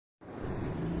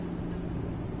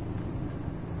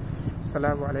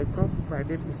Assalamualaikum. My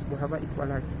name is Muhammad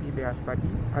Iqbal Hakimi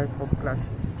Beaspadi. I'm from class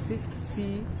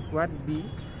 6C1B,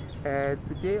 and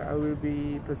today I will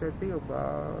be presenting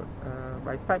about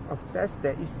my type of test,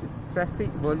 that is the traffic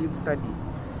volume study.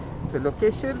 The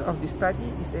location of the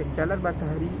study is at Jalan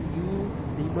Matahari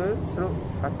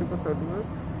U5/102,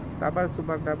 Taman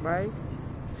Subang Damai,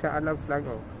 Shah Alam,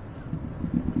 Selangor.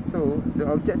 So, the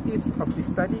objectives of the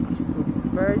study is to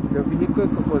define the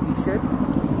vehicle composition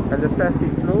and the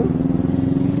traffic flow,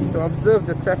 to observe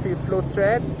the traffic flow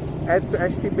trend, and to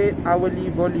estimate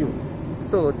hourly volume.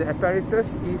 So, the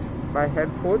apparatus is my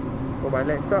handphone or my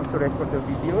laptop to record the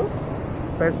video,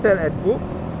 pencil and book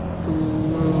to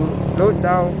note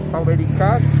down how many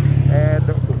cars, and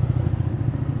the book.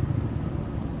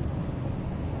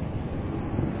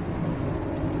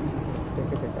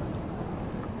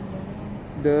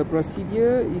 The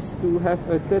procedure is to have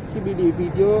a 30-minute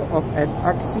video of an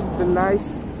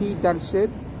asynchrotized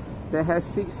T-junction that has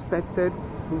 6 pattern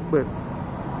movements.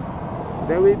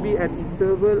 There will be an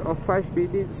interval of 5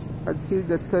 minutes until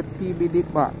the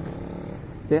 30-minute mark.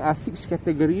 There are 6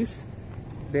 categories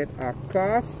that are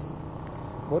cars,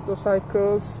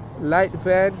 motorcycles, light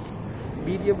vans,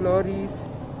 medium lorries,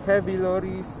 heavy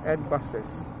lorries, and buses.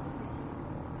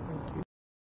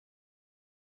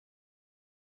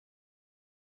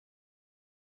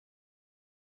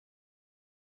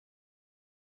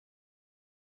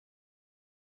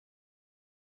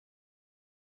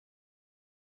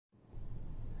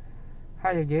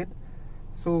 Hi again.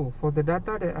 So for the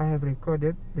data that I have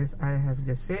recorded, as I have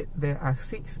just said, there are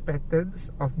 6 patterns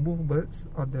of movements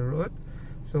on the road.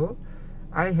 So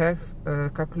I have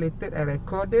calculated and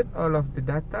recorded all of the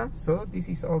data. So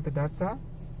this is all the data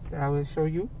that I will show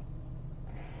you.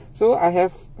 So I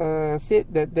have said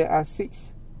that there are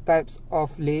 6 types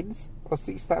of lanes or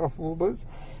 6 types of movements,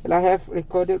 and I have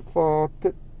recorded for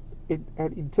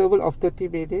an interval of 30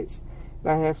 minutes.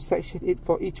 I have sectioned it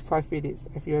for each 5 minutes.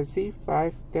 If you can see,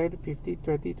 5, 10, 15,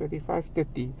 20, 25,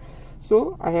 30.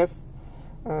 So I have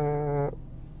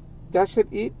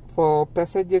junctioned it for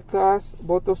passenger cars,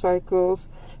 motorcycles,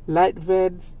 light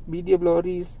vans, medium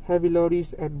lorries, heavy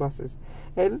lorries, and buses.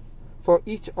 And for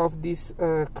each of these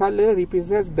color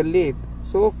represents the lane.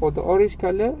 So for the orange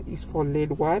color is for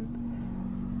lane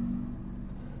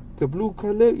 1. The blue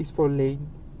color is for lane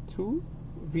 2,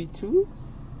 V2.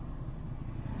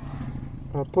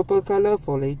 Purple color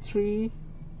for lane 3.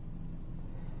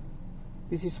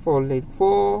 This is for lane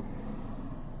 4.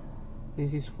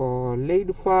 This is for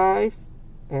lane 5.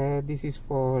 And this is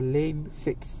for lane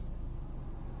 6.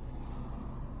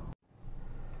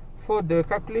 For the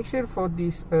calculation for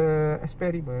this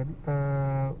experiment,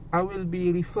 I will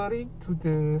be referring to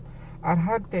the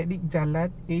Arhan Teknik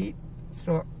Jalan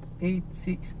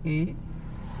 8/86A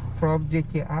from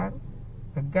JKR,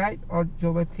 a guide on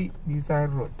geometric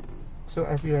design road. So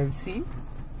as you can see,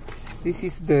 this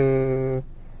is the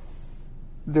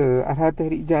Arhan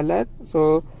Teknik Jalan.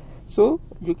 So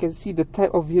you can see the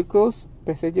type of vehicles: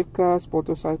 passenger cars,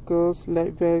 motorcycles,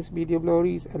 light vans, medium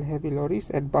lorries, and heavy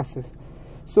lorries, and buses.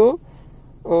 So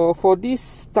for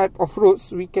this type of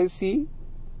roads, we can see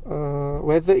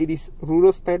whether it is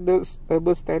rural standards,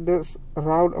 urban standards,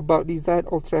 roundabout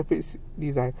design, or traffic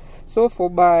design. So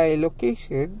for my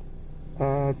location,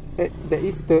 that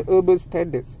is the urban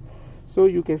standards. So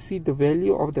you can see the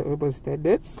value of the urban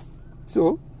standards.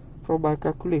 So from my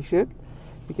calculation,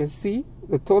 you can see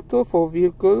the total for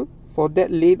vehicle for that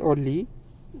lane only.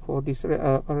 For this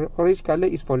orange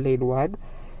color is for lane 1.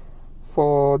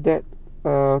 For that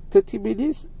 30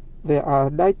 minutes, there are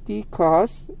 90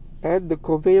 cars, and the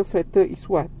conveyor factor is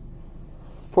 1.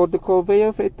 For the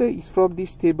conveyor factor is from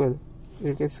this table.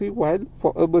 You can see 1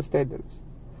 for urban standards.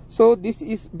 So this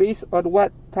is based on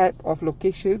what type of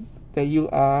location that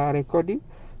you are recording.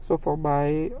 So for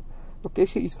my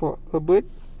location is for urban,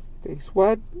 there is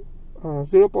 1,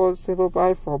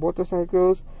 0.75 for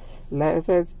motorcycles, light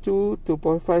vans 2,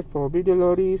 2.5 for medium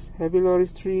lorries, heavy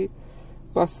lorries 3,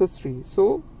 buses 3.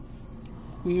 So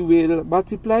we will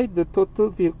multiply the total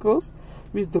vehicles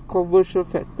with the conversion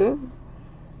factor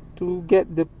to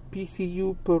get the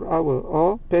PCU per hour,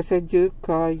 or passenger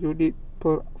car unit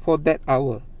for that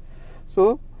hour.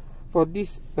 So for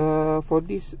this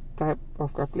type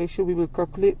of calculation, we will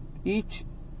calculate each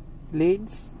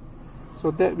lanes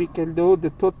so that we can know the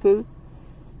total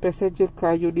passenger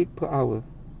car unit per hour.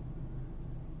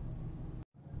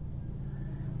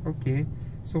 Okay,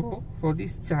 so for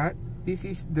this chart, this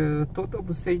is the total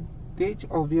percentage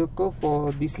of vehicle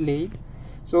for this lane.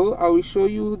 So I will show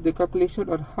you the calculation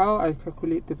on how I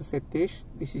calculate the percentage.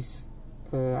 This is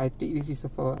I think this is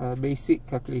for a basic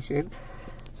calculation.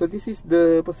 So this is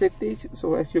the percentage.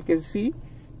 So as you can see,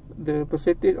 the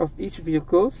percentage of each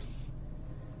vehicles.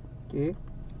 Okay,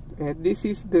 and this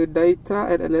is the data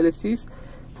and analysis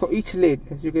for each lane.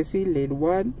 As you can see, lane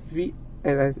 1 V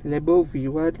and label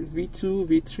V1, V2,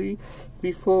 V3,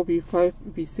 V4, V5,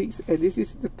 V6, and this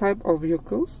is the type of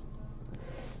vehicles.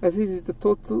 And this is the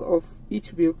total of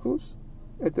each vehicles.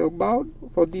 And the amount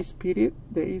for this period,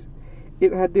 there is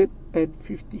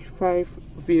 855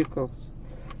 vehicles.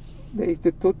 That is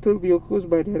the total vehicles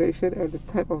by direction and the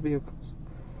type of vehicles.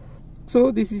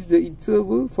 So this is the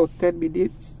interval for 10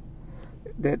 minutes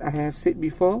that I have said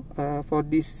before for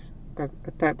this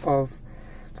type of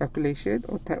calculation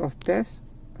or type of test.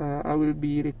 I will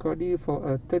be recording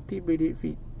for a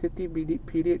 30-minute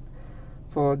period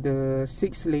for the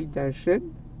 6 lane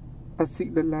junction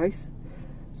signalized.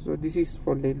 So this is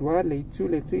for lane 1, lane 2,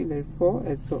 lane 3, lane 4,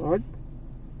 and so on.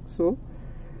 So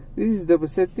this is the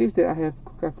percentage that I have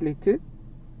calculated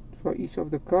for each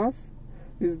of the cars.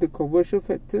 This is the conversion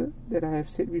factor that I have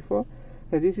said before,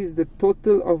 and this is the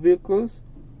total of vehicles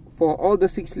for all the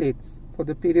 6 lanes for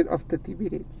the period of 30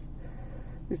 minutes.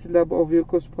 This is the number of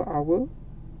vehicles per hour,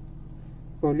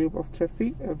 volume of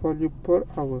traffic, and volume per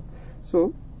hour.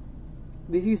 So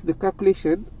this is the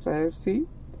calculation. So I have seen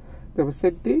the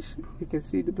percentage. You can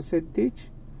see the percentage,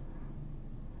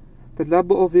 the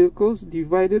number of vehicles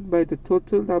divided by the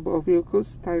total number of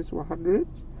vehicles times 100.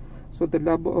 So the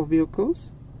number of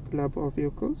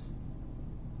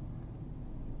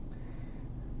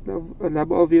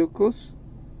vehicles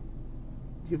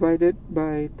divided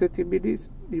by 30 minutes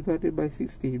divided by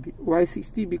 60. Why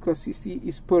 60? Because 60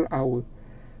 is per hour.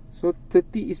 So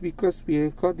 30 is because we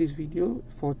record this video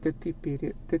for 30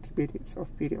 minutes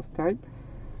of period of time.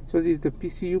 So this is the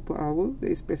PCU per hour, that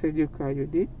is passenger car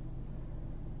unit,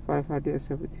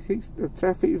 576. The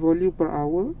traffic volume per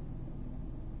hour,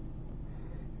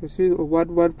 you see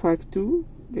 1152.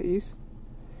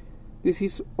 This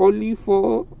is only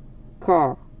for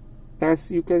car.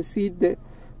 As you can see, the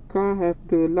car have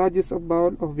the largest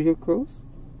amount of vehicles,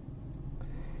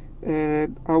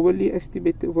 and hourly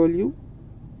estimated volume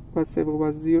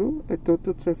 1710, and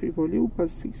total traffic volume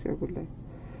 1679.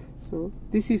 So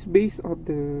this is based on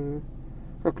the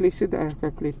calculation that I have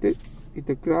calculated in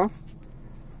the graph,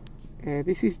 and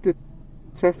this is the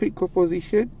traffic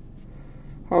composition,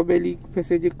 how many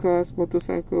passenger cars,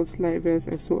 motorcycles, light vans,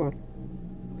 and so on.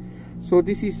 So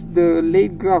this is the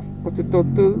lane graph of the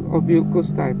total of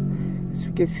vehicles time. As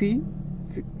you can see,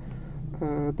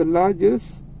 the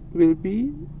largest will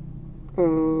be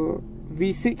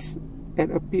V6 at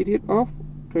a period of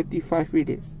 25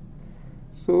 minutes.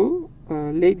 So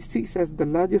lane 6 has the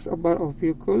largest amount of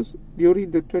vehicles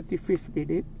during the 25th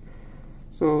minute.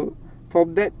 So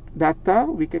from that data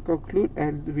we can conclude,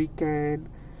 and we can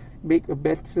make a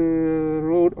better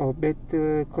road or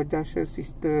better conjunction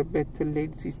system, better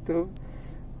lane system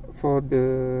for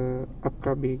the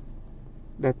upcoming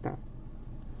data.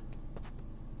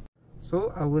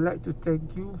 So I would like to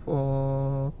thank you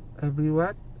for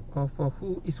everyone, or for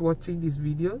who is watching this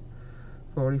video,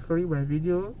 for referring my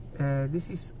video. And this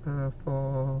is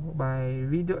for my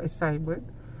video assignment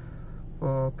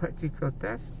for practical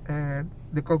test. And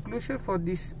the conclusion for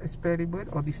this experiment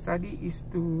or this study is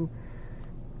to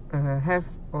have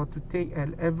or to take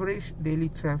an average daily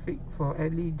traffic for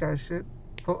any junction,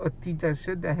 for a T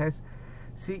junction that has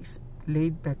 6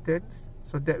 lane patterns,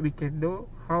 so that we can know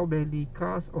how many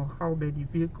cars or how many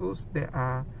vehicles that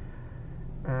are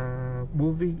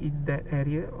moving in that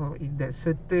area or in that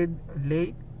certain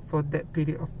lane for that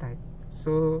period of time.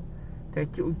 So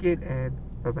thank you again, and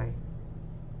bye bye.